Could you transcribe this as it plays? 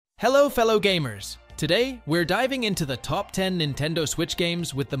Hello fellow gamers! Today, we're diving into the top 10 Nintendo Switch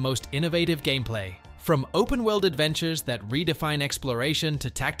games with the most innovative gameplay. From open-world adventures that redefine exploration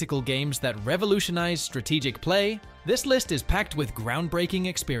to tactical games that revolutionize strategic play, this list is packed with groundbreaking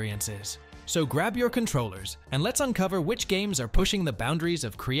experiences. So grab your controllers, and let's uncover which games are pushing the boundaries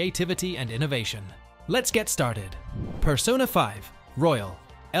of creativity and innovation. Let's get started. Persona 5 Royal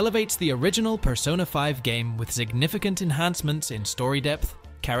elevates the original Persona 5 game with significant enhancements in story depth,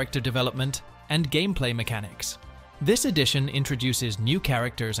 character development, and gameplay mechanics. This edition introduces new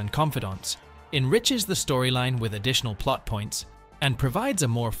characters and confidants, enriches the storyline with additional plot points, and provides a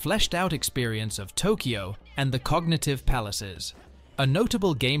more fleshed-out experience of Tokyo and the cognitive palaces. A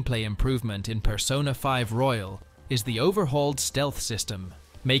notable gameplay improvement in Persona 5 Royal is the overhauled stealth system,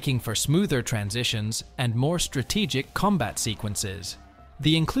 making for smoother transitions and more strategic combat sequences.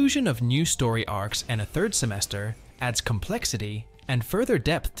 The inclusion of new story arcs and a third semester adds complexity and further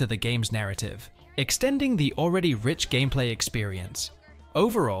depth to the game's narrative, extending the already rich gameplay experience.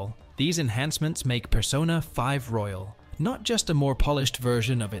 Overall, these enhancements make Persona 5 Royal not just a more polished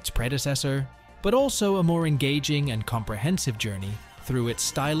version of its predecessor, but also a more engaging and comprehensive journey through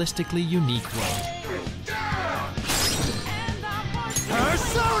its stylistically unique world.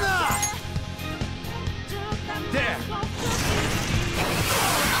 Persona! There!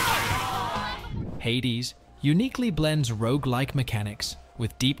 Hades uniquely blends roguelike mechanics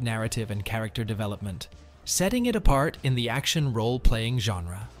with deep narrative and character development, setting it apart in the action role-playing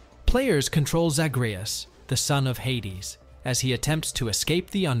genre. Players control Zagreus, the son of Hades, as he attempts to escape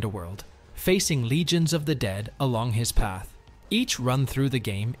the underworld, facing legions of the dead along his path. Each run through the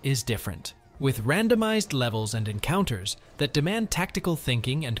game is different, with randomized levels and encounters that demand tactical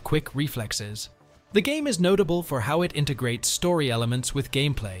thinking and quick reflexes. The game is notable for how it integrates story elements with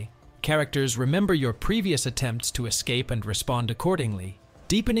gameplay. Characters remember your previous attempts to escape and respond accordingly,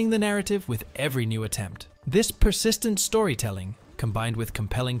 deepening the narrative with every new attempt. This persistent storytelling, combined with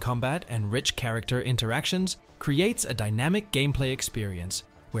compelling combat and rich character interactions, creates a dynamic gameplay experience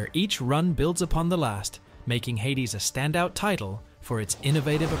where each run builds upon the last, making Hades a standout title for its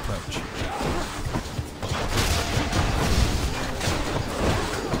innovative approach.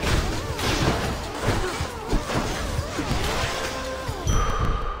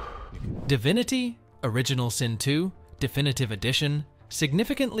 Divinity, Original Sin 2, Definitive Edition,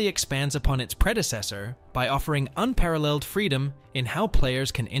 significantly expands upon its predecessor by offering unparalleled freedom in how players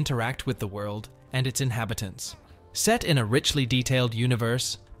can interact with the world and its inhabitants. Set in a richly detailed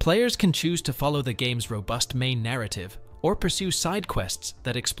universe, players can choose to follow the game's robust main narrative or pursue side quests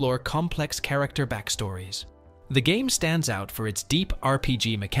that explore complex character backstories. The game stands out for its deep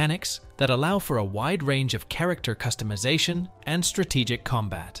RPG mechanics that allow for a wide range of character customization and strategic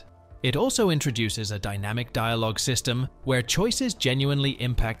combat. It also introduces a dynamic dialogue system where choices genuinely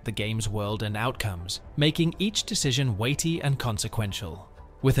impact the game's world and outcomes, making each decision weighty and consequential.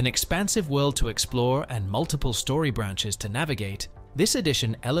 With an expansive world to explore and multiple story branches to navigate, this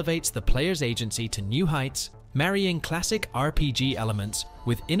edition elevates the player's agency to new heights, marrying classic RPG elements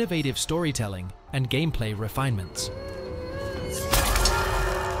with innovative storytelling and gameplay refinements.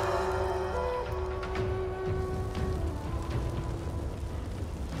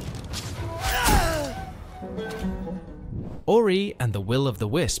 Ori and the Will of the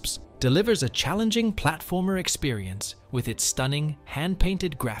Wisps delivers a challenging platformer experience with its stunning,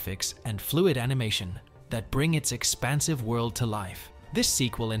 hand-painted graphics and fluid animation that bring its expansive world to life. This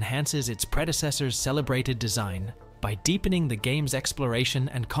sequel enhances its predecessor's celebrated design by deepening the game's exploration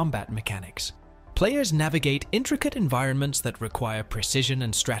and combat mechanics. Players navigate intricate environments that require precision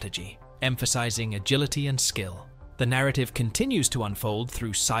and strategy, emphasizing agility and skill. The narrative continues to unfold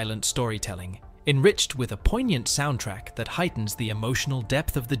through silent storytelling, enriched with a poignant soundtrack that heightens the emotional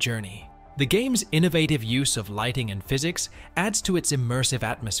depth of the journey. The game's innovative use of lighting and physics adds to its immersive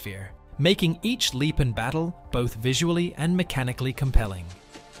atmosphere, making each leap and battle both visually and mechanically compelling.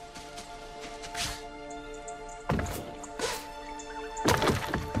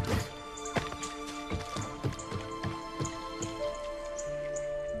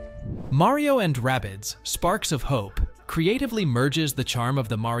 Mario and Rabbids: Sparks of Hope creatively merges the charm of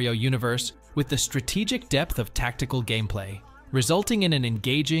the Mario universe with the strategic depth of tactical gameplay, resulting in an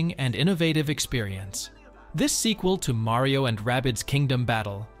engaging and innovative experience. This sequel to Mario and Rabbids Kingdom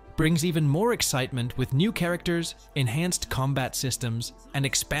Battle brings even more excitement with new characters, enhanced combat systems, and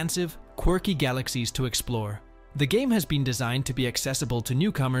expansive, quirky galaxies to explore. The game has been designed to be accessible to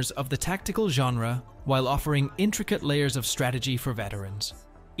newcomers of the tactical genre while offering intricate layers of strategy for veterans.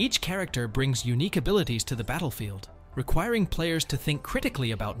 Each character brings unique abilities to the battlefield, requiring players to think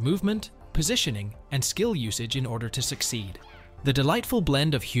critically about movement, positioning, and skill usage in order to succeed. The delightful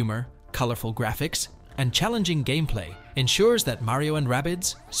blend of humor, colorful graphics, and challenging gameplay ensures that Mario &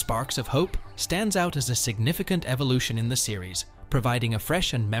 Rabbids: Sparks of Hope stands out as a significant evolution in the series, providing a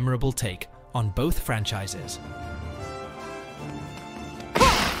fresh and memorable take on both franchises.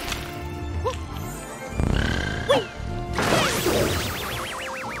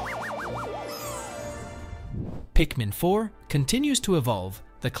 Pikmin 4 continues to evolve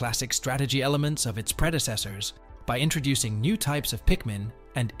the classic strategy elements of its predecessors by introducing new types of Pikmin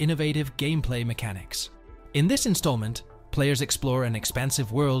and innovative gameplay mechanics. In this installment, players explore an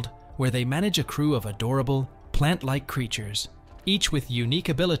expansive world where they manage a crew of adorable, plant-like creatures, each with unique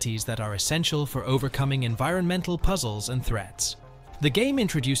abilities that are essential for overcoming environmental puzzles and threats. The game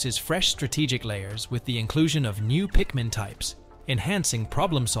introduces fresh strategic layers with the inclusion of new Pikmin types, enhancing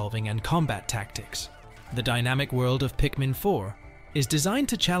problem-solving and combat tactics. The dynamic world of Pikmin 4 is designed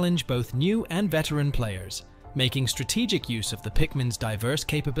to challenge both new and veteran players, making strategic use of the Pikmin's diverse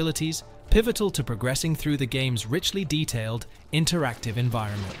capabilities pivotal to progressing through the game's richly detailed, interactive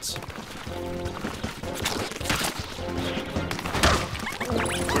environments.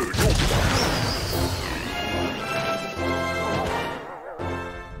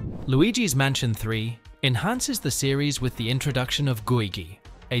 Luigi's Mansion 3 enhances the series with the introduction of Guigi,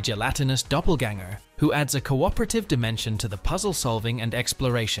 a gelatinous doppelganger who adds a cooperative dimension to the puzzle solving and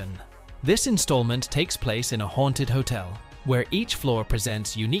exploration. This installment takes place in a haunted hotel, where each floor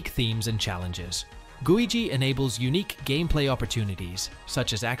presents unique themes and challenges. Guigi enables unique gameplay opportunities,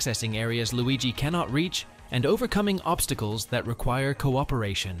 such as accessing areas Luigi cannot reach and overcoming obstacles that require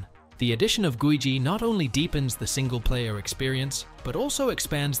cooperation. The addition of Guigi not only deepens the single-player experience, but also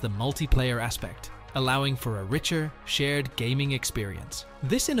expands the multiplayer aspect, allowing for a richer, shared gaming experience.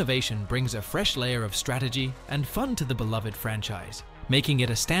 This innovation brings a fresh layer of strategy and fun to the beloved franchise, making it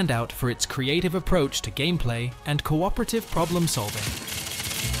a standout for its creative approach to gameplay and cooperative problem-solving.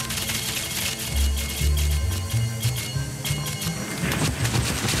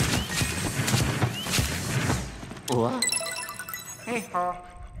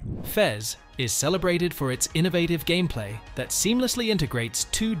 Fez is celebrated for its innovative gameplay that seamlessly integrates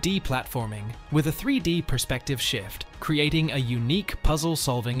 2D platforming with a 3D perspective shift, creating a unique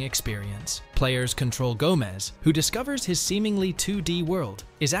puzzle-solving experience. Players control Gomez, who discovers his seemingly 2D world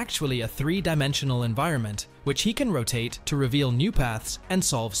is actually a 3-dimensional environment which he can rotate to reveal new paths and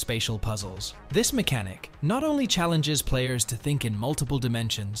solve spatial puzzles. This mechanic not only challenges players to think in multiple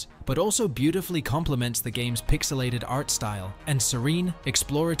dimensions, but also beautifully complements the game's pixelated art style and serene,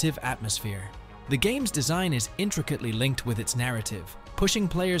 explorative atmosphere. The game's design is intricately linked with its narrative, pushing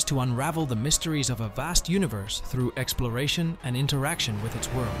players to unravel the mysteries of a vast universe through exploration and interaction with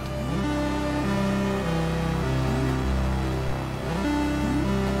its world.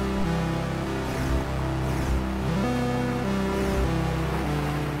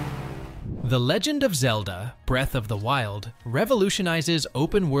 The Legend of Zelda: Breath of the Wild revolutionizes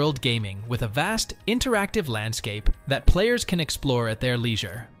open-world gaming with a vast, interactive landscape that players can explore at their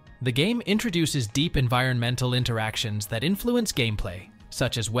leisure. The game introduces deep environmental interactions that influence gameplay,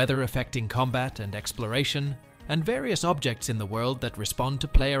 such as weather affecting combat and exploration, and various objects in the world that respond to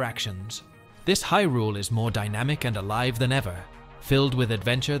player actions. This Hyrule is more dynamic and alive than ever, filled with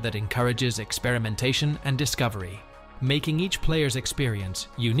adventure that encourages experimentation and discovery, making each player's experience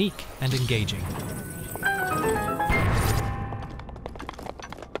unique and engaging.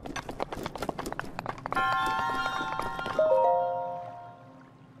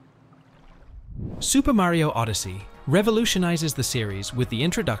 Super Mario Odyssey revolutionizes the series with the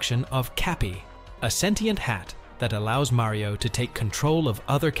introduction of Cappy, a sentient hat that allows Mario to take control of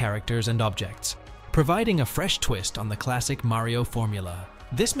other characters and objects, providing a fresh twist on the classic Mario formula.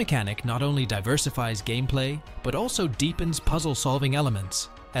 This mechanic not only diversifies gameplay, but also deepens puzzle-solving elements,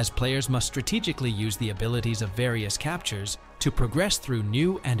 as players must strategically use the abilities of various captures to progress through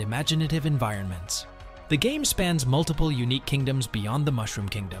new and imaginative environments. The game spans multiple unique kingdoms beyond the Mushroom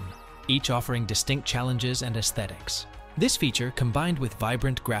Kingdom, each offering distinct challenges and aesthetics. This feature, combined with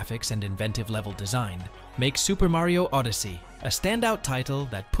vibrant graphics and inventive level design, makes Super Mario Odyssey a standout title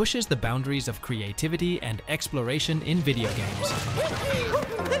that pushes the boundaries of creativity and exploration in video games.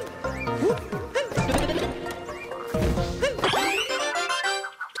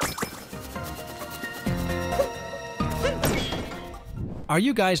 Are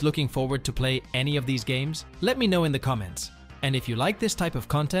you guys looking forward to play any of these games? Let me know in the comments. And if you like this type of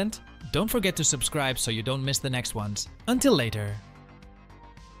content, don't forget to subscribe so you don't miss the next ones. Until later.